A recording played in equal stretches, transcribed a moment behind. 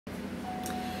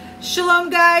Shalom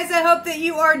guys, I hope that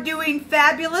you are doing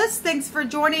fabulous. Thanks for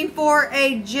joining for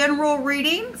a general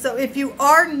reading. So if you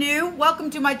are new,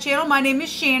 welcome to my channel. My name is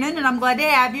Shannon and I'm glad to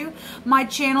have you. My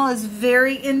channel is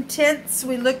very intense.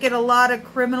 We look at a lot of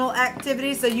criminal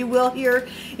activity, so you will hear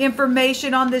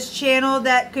information on this channel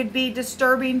that could be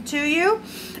disturbing to you.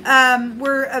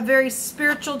 We're a very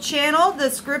spiritual channel. The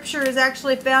scripture is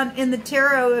actually found in the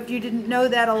tarot. If you didn't know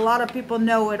that, a lot of people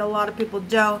know it, a lot of people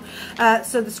don't.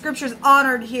 So the scripture is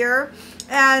honored here.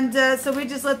 And so we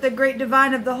just let the great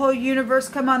divine of the whole universe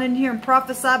come on in here and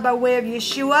prophesy by way of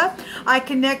Yeshua. I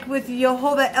connect with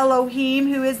Jehovah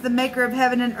Elohim, who is the maker of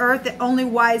heaven and earth, the only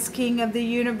wise king of the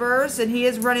universe, and he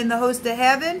is running the host of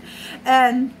heaven.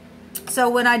 And so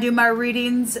when I do my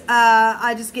readings,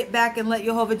 I just get back and let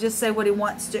Jehovah just say what he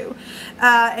wants to.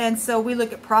 And so we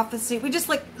look at prophecy. We just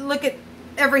look at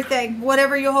everything.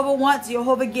 Whatever Jehovah wants,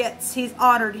 Jehovah gets. He's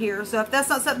honored here. So if that's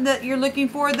not something that you're looking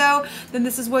for, though, then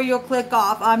this is where you'll click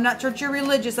off. I'm not church or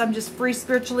religious. I'm just free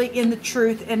spiritually in the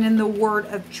truth and in the word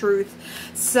of truth.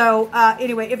 So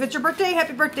anyway, if it's your birthday,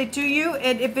 happy birthday to you.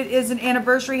 And if it is an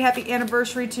anniversary, happy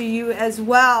anniversary to you as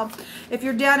well. If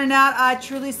you're down and out, I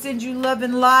truly send you love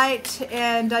and light.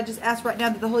 And I just ask right now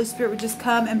that the Holy Spirit would just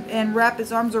come and wrap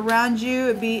his arms around you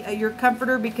and be your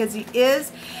comforter, because he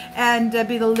is, and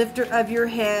be the lifter of your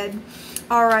head.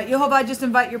 All right, Jehovah, I just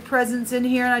invite your presence in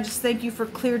here, and I just thank you for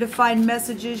clear, defined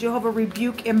messages. Jehovah,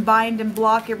 rebuke and bind and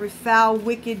block every foul,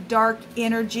 wicked, dark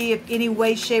energy of any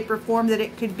way, shape, or form that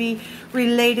it could be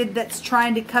related that's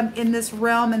trying to come in this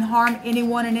realm and harm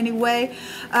anyone in any way.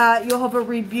 Jehovah,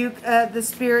 rebuke the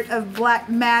spirit of black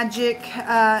magic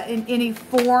in any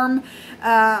form,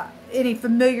 any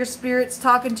familiar spirits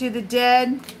talking to the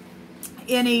dead,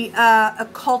 any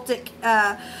occultic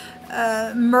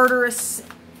murderous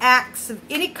acts of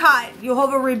any kind.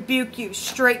 Jehovah, rebuke you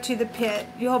straight to the pit.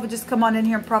 Jehovah, just come on in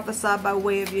here and prophesy by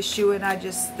way of Yeshua, and I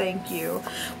just thank you.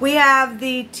 We have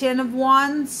the Ten of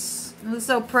Wands. This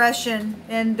oppression,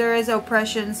 and there is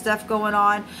oppression stuff going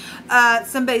on.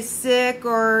 Somebody's sick,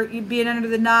 or you being under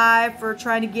the knife, or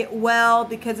trying to get well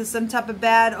because of some type of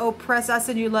bad oppress. I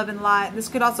send you love and light. This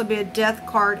could also be a death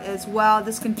card as well.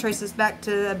 This can trace us back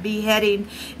to a beheading.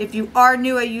 If you are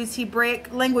new, I use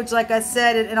Hebraic language, like I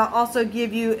said, and I'll also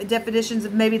give you definitions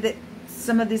of maybe that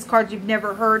some of these cards you've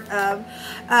never heard of.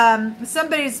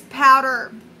 Somebody's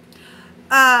powder.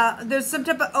 There's some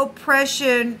type of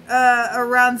oppression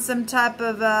around some type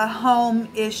of home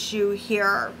issue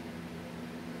here.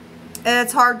 And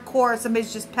it's hardcore.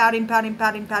 Somebody's just pouting over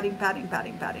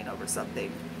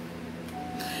something.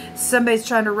 Somebody's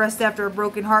trying to rest after a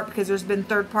broken heart because there's been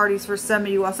third parties for some of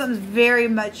you all. Something's very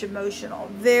much emotional.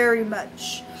 Very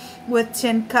much. With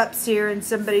 10 cups here, and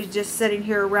somebody's just sitting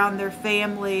here around their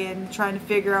family and trying to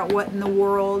figure out what in the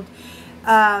world.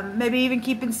 Maybe even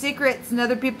keeping secrets, and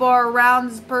other people are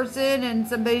around this person, and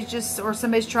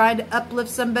somebody's trying to uplift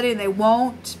somebody, and they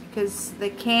won't because they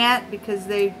can't, because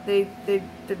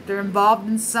they're involved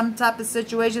in some type of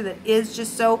situation that is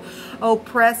just so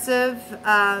oppressive.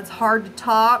 It's hard to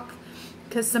talk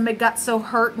because somebody got so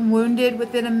hurt and wounded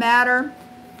within a matter.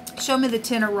 Show me the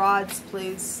Ten of Rods,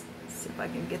 please. Let's see if I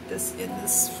can get this in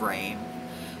this frame.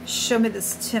 Show me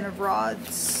this Ten of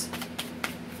Rods.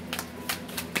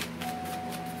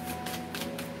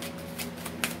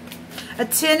 A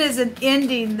 10 is an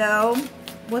ending, though.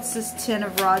 What's this Ten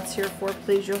of Rods here for,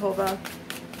 please, Jehovah?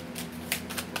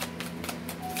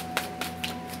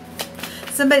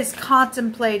 Somebody's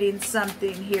contemplating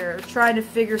something here, trying to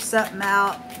figure something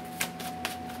out.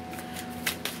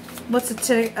 What's the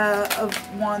Ten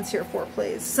of Wands here for,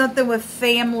 please? Something with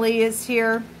family is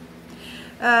here.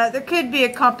 There could be a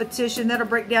competition. That'll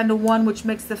break down to 1, which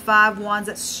makes the 5 Wands.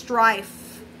 That's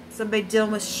strife. Somebody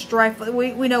dealing with strife.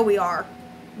 We know we are.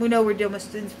 We know we're dealing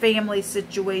with family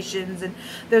situations, and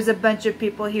there's a bunch of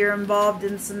people here involved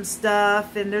in some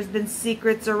stuff, and there's been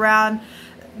secrets around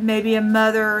maybe a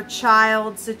mother or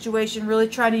child situation, really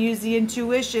trying to use the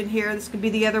intuition here. This could be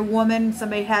the other woman.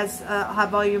 Somebody has high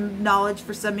volume knowledge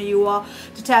for some of you all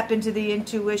to tap into the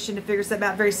intuition to figure something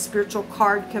out. Very spiritual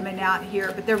card coming out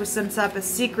here, but there was some type of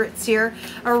secrets here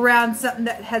around something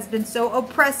that has been so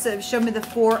oppressive. Show me the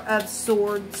Four of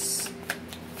Swords.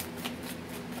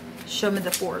 Show me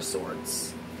the Four of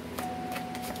Swords.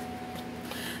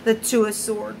 The Two of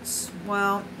Swords.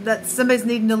 Well, that's somebody's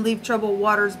needing to leave troubled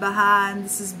waters behind.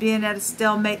 This is being at a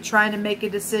stalemate, trying to make a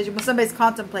decision. Well, somebody's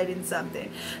contemplating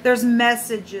something. There's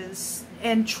messages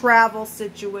and travel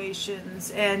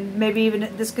situations, and maybe even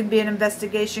this could be an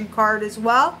investigation card as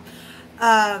well.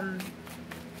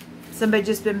 Somebody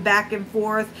just been back and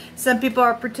forth. Some people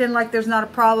are pretending like there's not a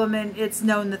problem, and it's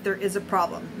known that there is a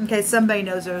problem. Okay, somebody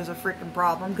knows there's a freaking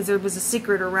problem because there was a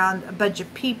secret around a bunch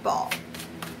of people.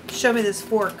 Show me this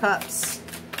Four of Cups.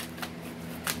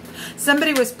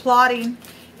 Somebody was plotting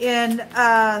in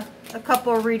a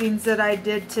couple of readings that I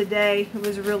did today. It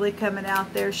was really coming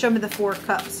out there. Show me the Four of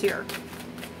Cups here.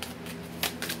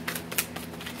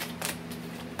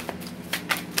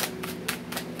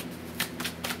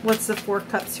 What's the Four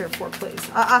Cups here for, please?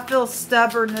 I feel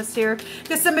stubbornness here.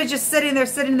 Because somebody's just sitting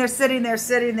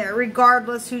there,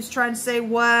 regardless who's trying to say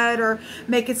what or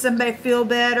making somebody feel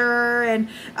better. And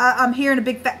I'm hearing a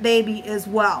big fat baby as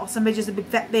well. Somebody just a big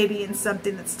fat baby in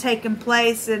something that's taken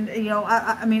place. And, you know,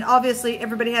 I mean, obviously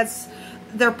everybody has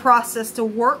their process to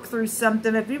work through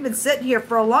something. If you've been sitting here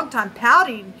for a long time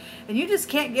pouting and you just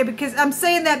can't get, because I'm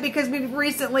saying that because we've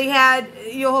recently had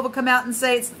Jehovah come out and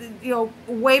say it's, you know,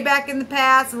 way back in the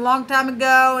past, a long time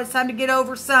ago, it's time to get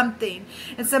over something,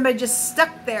 and somebody just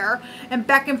stuck there and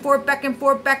back and forth,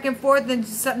 and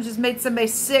something just made somebody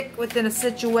sick within a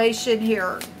situation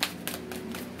here.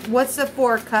 What's the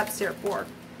Four of Cups here for?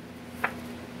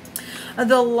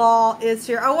 The Law is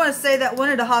here. I want to say that I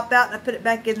wanted to hop out and I put it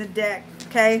back in the deck.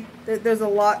 Okay, there's a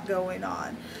lot going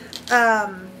on.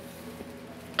 A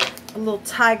little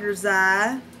tiger's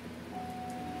eye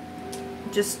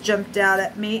just jumped out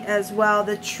at me as well.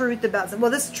 The truth about, well,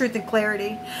 this is truth and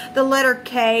clarity. The letter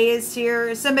K is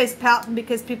here. Somebody's pouting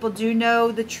because people do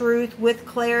know the truth with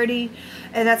clarity,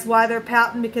 and that's why they're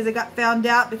pouting, because it got found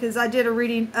out. Because I did a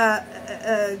reading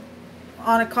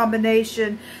on a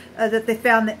combination that they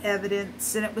found the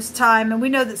evidence, and it was time, and we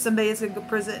know that somebody is going to go to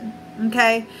prison.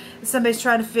 Okay, somebody's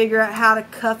trying to figure out how to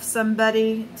cuff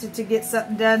somebody to get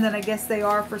something done, then I guess they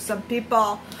are for some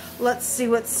people. Let's see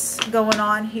what's going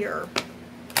on here.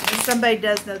 If somebody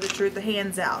does know the truth, the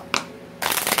hand's out.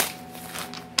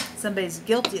 Somebody's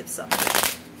guilty of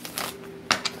something.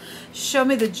 Show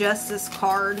me the Justice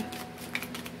card.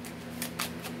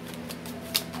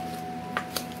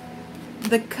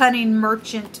 The Cunning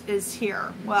Merchant is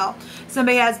here. Well,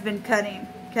 somebody has been cunning,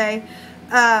 okay?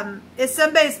 If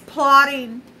somebody's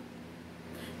plotting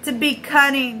to be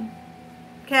cunning,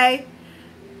 okay,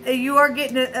 you are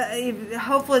getting,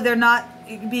 hopefully they're not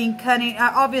being cunning.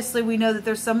 Obviously, we know that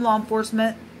there's some law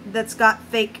enforcement that's got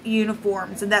fake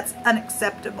uniforms, and that's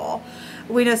unacceptable.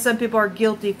 We know some people are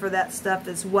guilty for that stuff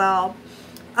as well.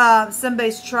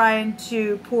 Somebody's trying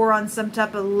to pour on some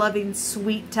type of loving,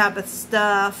 sweet type of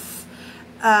stuff.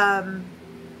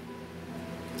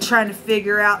 Trying to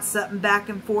figure out something back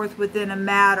and forth within a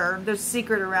matter. There's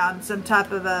secret around some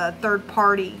type of a third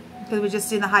party, because we just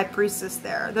seen the High Priestess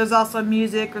there. There's also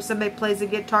music, or somebody plays a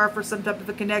guitar for some type of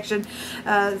a connection.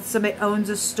 Somebody owns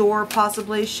a store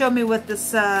possibly. Show me what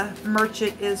this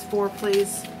merchant is for,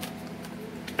 please.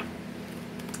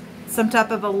 Some type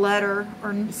of a letter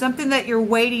or something that you're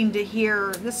waiting to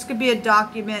hear. This could be a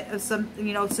document of some,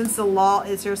 you know, since the Law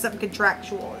is here, something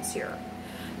contractual is here.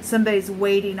 Somebody's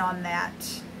waiting on that.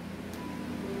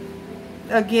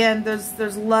 Again,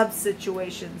 there's love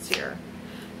situations here.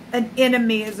 An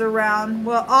enemy is around.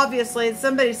 Well, obviously,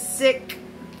 somebody's sick.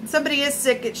 Somebody is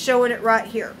sick. It's showing it right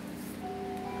here.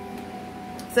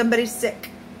 Somebody's sick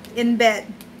in bed.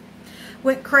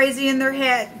 Went crazy in their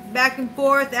head. Back and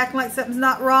forth, acting like something's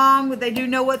not wrong, but they do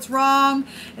know what's wrong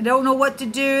and don't know what to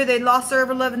do. They lost their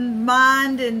ever-loving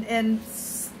mind and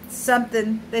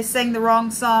something. They sang the wrong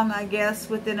song, I guess,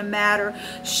 within a matter.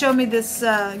 Show me this.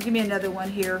 Give me another one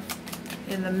here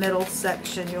in the middle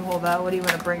section. You hold on. What do you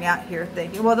want to bring out here?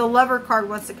 Thank you. Well, the Lover card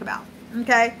wants to come out.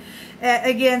 Okay.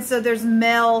 Again, so there's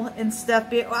mail and stuff.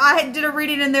 I did a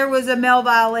reading and there was a mail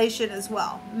violation as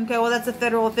well. Okay. Well, that's a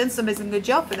federal offense. Somebody's going to go to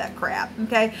jail for that crap.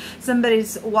 Okay.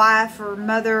 Somebody's wife or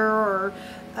mother or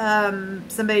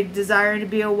somebody desiring to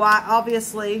be a wife.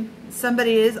 Obviously,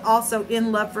 somebody is also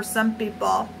in love for some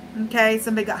people. Okay,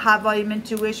 somebody got high volume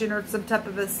intuition or some type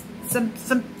of a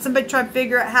somebody trying to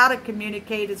figure out how to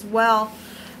communicate as well.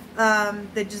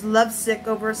 They just lovesick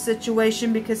over a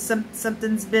situation because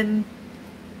something's been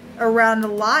around a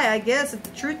lie, I guess, if the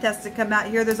truth has to come out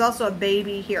here. There's also a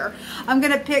baby here. I'm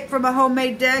going to pick from a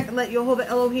homemade deck and let Jehovah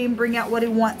Elohim bring out what he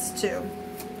wants to.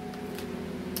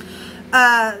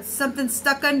 Something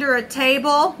stuck under a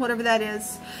table, whatever that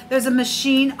is. There's a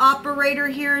machine operator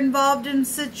here involved in the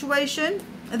situation.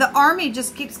 The army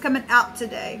just keeps coming out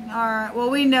today. All right. Well,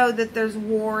 we know that there's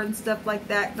war and stuff like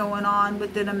that going on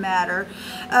within a matter.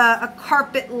 A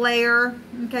carpet layer.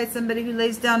 Okay, somebody who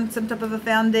lays down some type of a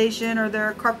foundation, or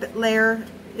their carpet layer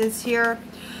is here.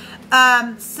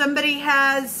 Somebody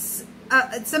has,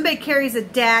 somebody carries a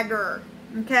dagger.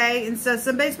 Okay, and so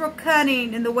somebody's real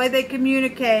cunning in the way they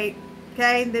communicate.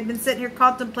 Okay, they've been sitting here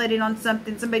contemplating on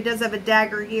something. Somebody does have a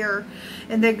dagger here,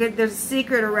 and there's a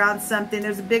secret around something.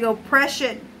 There's a big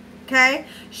oppression, okay,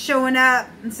 showing up,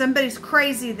 and somebody's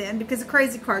crazy then, because the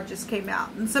crazy card just came out,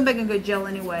 and somebody can go to jail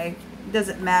anyway. It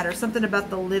doesn't matter. Something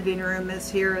about the living room is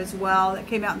here as well. That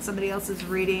came out in somebody else's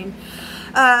reading.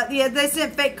 Yeah, they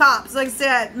sent fake cops, like I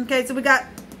said. Okay, so we got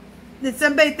that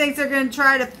somebody thinks they're going to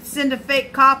try to send a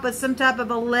fake cop with some type of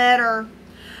a letter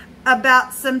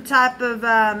about some type of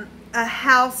a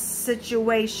house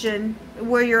situation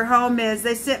where your home is.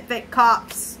 They sent fake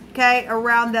cops, okay,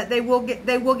 around that. They will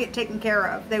get taken care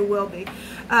of. They will be.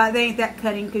 They ain't that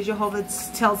cunning, because Jehovah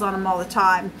tells on them all the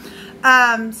time.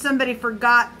 Somebody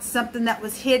forgot something that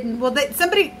was hidden. Well,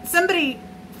 somebody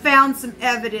found some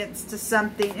evidence to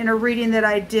something in a reading that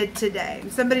I did today.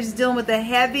 Somebody's dealing with a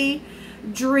heavy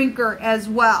drinker as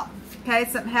well. Okay,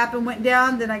 something happened, went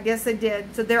down, then I guess they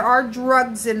did. So there are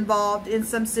drugs involved in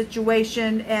some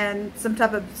situation, and some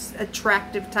type of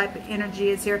attractive type of energy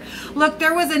is here. Look,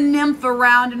 there was a nymph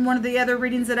around in one of the other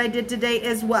readings that I did today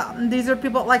as well. And these are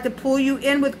people that like to pull you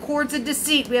in with cords of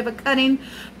deceit. We have a cunning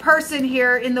person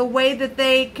here in the way that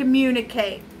they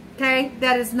communicate. Okay,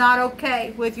 that is not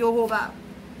okay with Yehovah.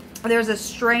 There's a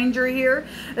stranger here.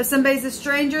 If somebody's a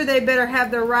stranger, they better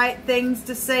have the right things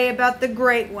to say about the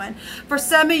great one. For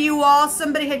some of you all,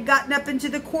 somebody had gotten up into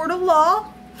the court of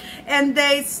law, and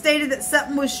they stated that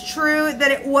something was true, that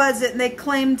it wasn't. And they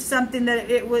claimed something that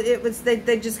it was.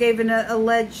 They just gave an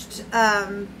alleged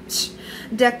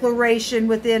declaration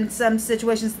within some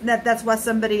situations. That's why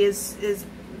somebody is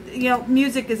you know,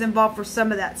 music is involved for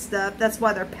some of that stuff. That's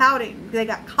why they're pouting. They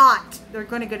got caught. They're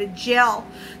going to go to jail.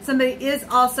 Somebody is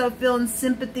also feeling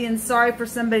sympathy and sorry for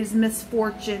somebody's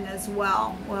misfortune as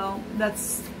well. Well,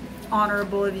 that's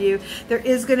honorable of you. There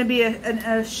is going to be an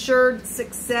assured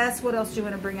success. What else do you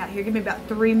want to bring out here? Give me about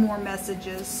 3 more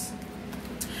messages.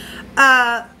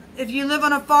 If you live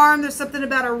on a farm, there's something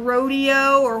about a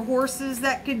rodeo or horses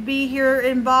that could be here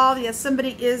involved. Yes, somebody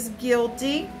is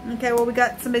guilty. Okay, well, we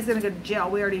got somebody's going to go to jail.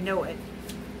 We already know it.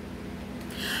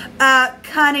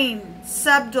 Cunning,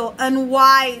 subtle,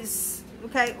 unwise.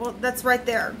 Okay, well, that's right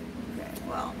there. Okay,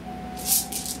 well,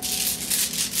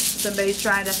 somebody's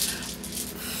trying to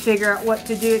figure out what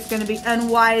to do. It's going to be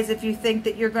unwise if you think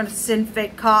that you're going to send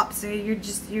fake cops. You're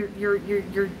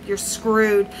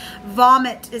screwed.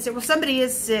 Vomit is it? Well, somebody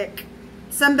is sick.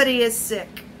 Somebody is sick.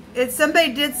 If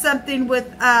somebody did something with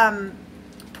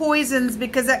poisons,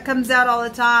 because that comes out all the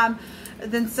time,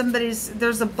 then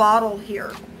there's a bottle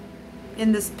here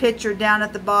in this picture down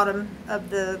at the bottom of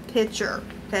the picture.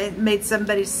 Okay, it made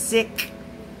somebody sick,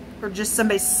 or just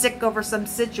somebody sick over some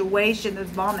situation. There's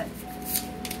vomit.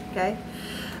 Okay.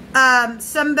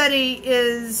 Somebody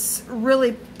is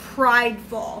really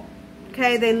prideful.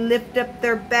 Okay, they lift up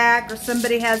their back, or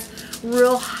somebody has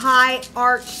real high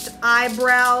arched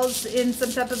eyebrows in some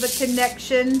type of a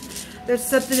connection. There's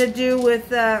something to do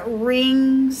with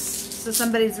rings. So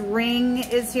somebody's ring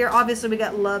is here. Obviously, we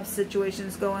got love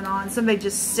situations going on. Somebody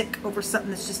just sick over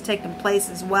something that's just taking place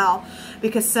as well,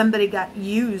 because somebody got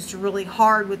used really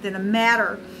hard within a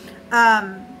matter.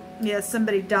 Yeah,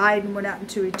 somebody died and went out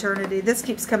into eternity. This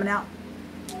keeps coming out.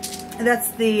 That's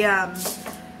the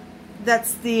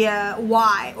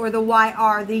Y, or the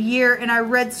YR, the year. And I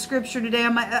read scripture today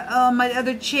on my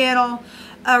other channel,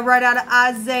 right out of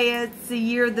Isaiah. It's the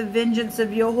year of the vengeance of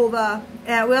Yehovah.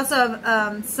 We also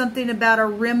have something about a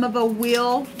rim of a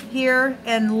wheel here,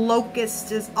 and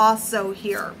locust is also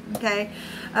here. Okay,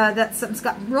 that something's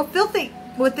got real filthy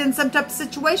within some type of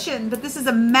situation, but this is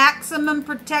a maximum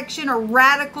protection, a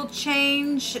radical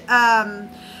change, a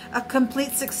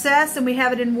complete success, and we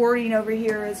have it in wording over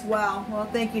here as well. Well,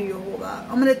 thank you, Yehovah.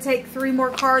 I'm going to take 3 more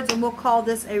cards, and we'll call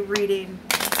this a reading.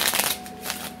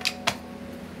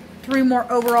 3 more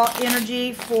overall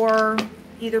energy for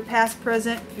either past,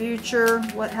 present, future,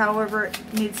 however it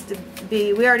needs to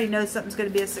be. We already know something's going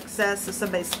to be a success, so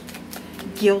somebody's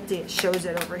guilty. It shows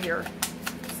it over here.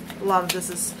 A lot of this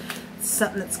is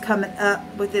something that's coming up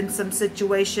within some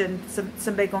situation.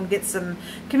 Somebody gonna get some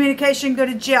communication, go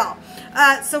to jail.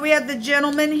 So we have the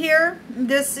gentleman here.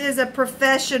 This is a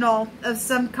professional of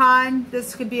some kind.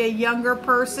 This could be a younger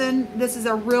person. This is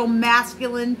a real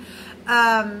masculine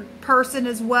person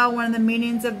as well. One of the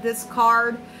meanings of this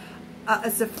card,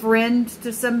 it's a friend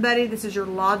to somebody. This is your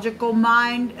logical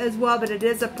mind as well, but it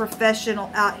is a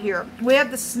professional out here. We have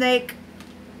the snake.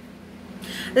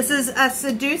 This is a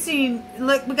seducing,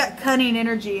 look, we got cunning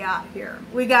energy out here.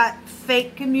 We got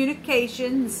fake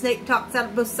communication. The snake talks out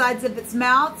of both sides of its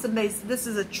mouth. This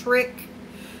is a trick.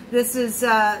 This is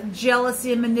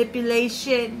jealousy and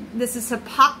manipulation. This is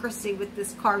hypocrisy with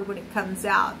this card when it comes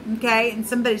out. Okay, and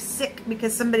somebody's sick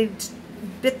because somebody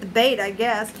bit the bait, I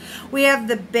guess. We have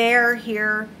the bear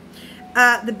here.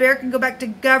 The bear can go back to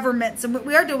governments, and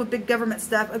we are dealing with big government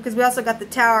stuff because we also got the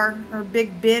Tower, or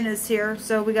Big Ben is here.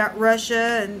 So we got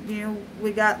Russia, and you know,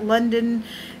 we got London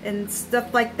and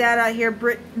stuff like that out here.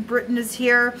 Britain is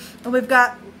here, and we've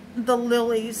got the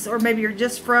lilies, or maybe you're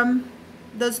just from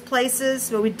those places,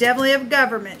 but we definitely have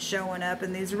government showing up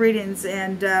in these readings,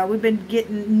 and we've been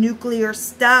getting nuclear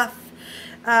stuff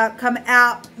come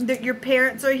out. That your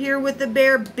parents are here with the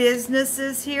bear. Business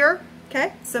is here.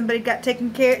 Okay, somebody got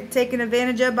taken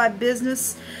advantage of by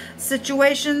business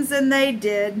situations, and they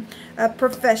did. A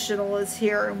professional is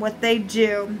here and what they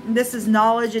do. This is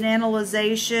knowledge and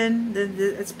analyzation.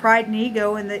 It's pride and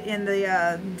ego in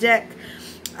the deck.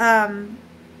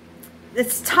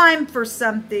 It's time for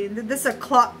something. This is a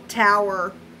clock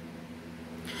tower.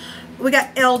 We got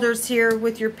elders here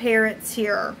with your parents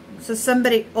here. So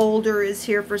somebody older is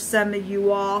here for some of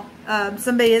you all.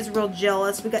 Somebody is real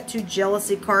jealous. We got 2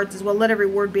 jealousy cards as well. Let every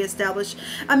word be established.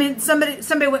 I mean,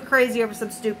 somebody went crazy over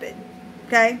some stupid.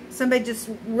 Okay? Somebody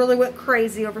just really went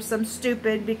crazy over some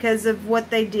stupid because of what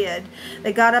they did.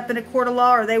 They got up in a court of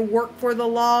law, or they work for the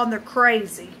law, and they're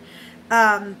crazy.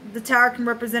 The Tower can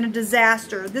represent a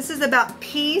disaster. This is about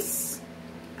peace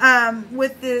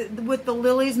with the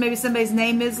lilies. Maybe somebody's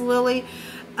name is Lily.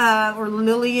 Or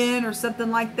Lillian or something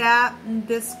like that. And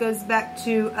this goes back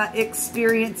to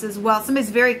experience as well. Somebody's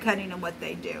very cunning in what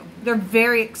they do. They're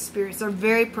very experienced. They're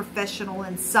very professional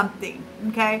in something.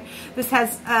 Okay, this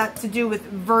has to do with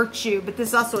virtue, but this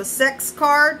is also a sex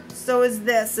card. So is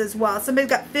this as well. Somebody's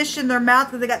got fish in their mouth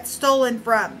that they got stolen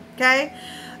from. Okay,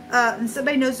 and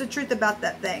somebody knows the truth about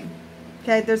that thing.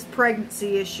 Okay, there's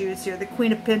pregnancy issues here. The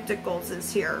Queen of Pentacles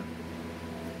is here.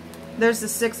 There's the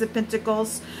 6 of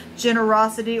Pentacles,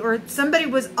 generosity, or somebody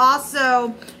was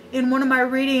also in one of my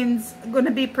readings going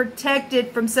to be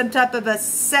protected from some type of a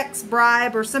sex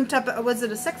bribe, or some type of, was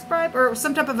it a sex bribe or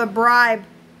some type of a bribe?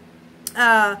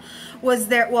 Was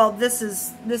there? Well, this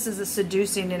is a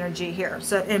seducing energy here.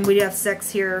 So, and we have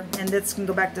sex here, and this can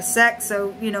go back to sex.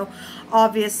 So, you know,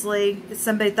 obviously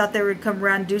somebody thought they would come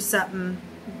around and do something.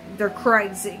 They're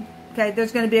crazy. Okay,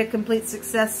 there's going to be a complete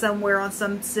success somewhere on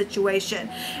some situation.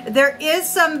 There is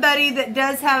somebody that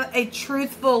does have a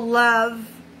truthful love.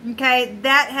 Okay,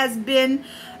 that has been,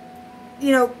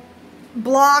 you know,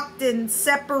 blocked and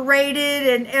separated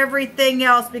and everything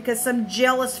else because some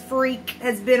jealous freak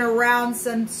has been around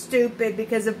some stupid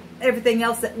because of everything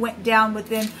else that went down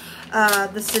within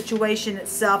the situation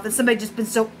itself. And somebody just been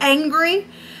so angry,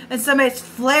 and somebody's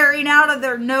flaring out of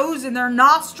their nose and their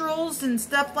nostrils and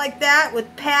stuff like that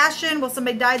with passion. Well,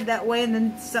 somebody died that way, and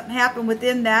then something happened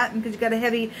within that, and because you got a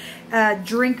heavy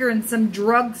drinker and some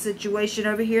drug situation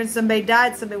over here, and somebody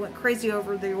died. Somebody went crazy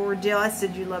over the ordeal. I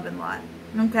said you love and light.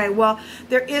 Okay, well,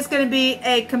 there is going to be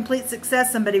a complete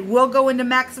success. Somebody will go into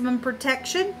maximum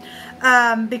protection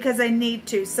because they need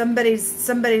to.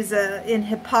 Somebody's in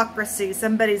hypocrisy.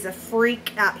 Somebody's a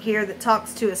freak out here that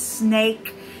talks to a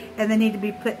snake, and they need to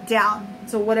be put down.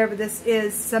 So whatever this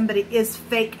is, somebody is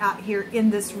fake out here in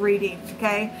this reading.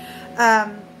 Okay,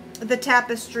 the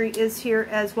tapestry is here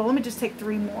as well. Let me just take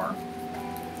 3 more.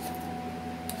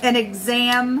 An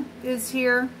exam is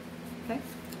here. Okay.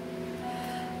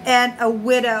 And a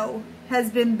widow has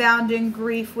been bound in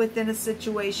grief within a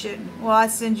situation. Well, I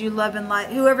send you love and light.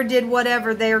 Whoever did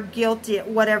whatever, they are guilty at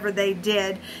whatever they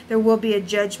did. There will be a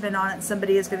judgment on it.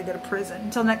 Somebody is going to go to prison.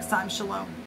 Until next time, shalom.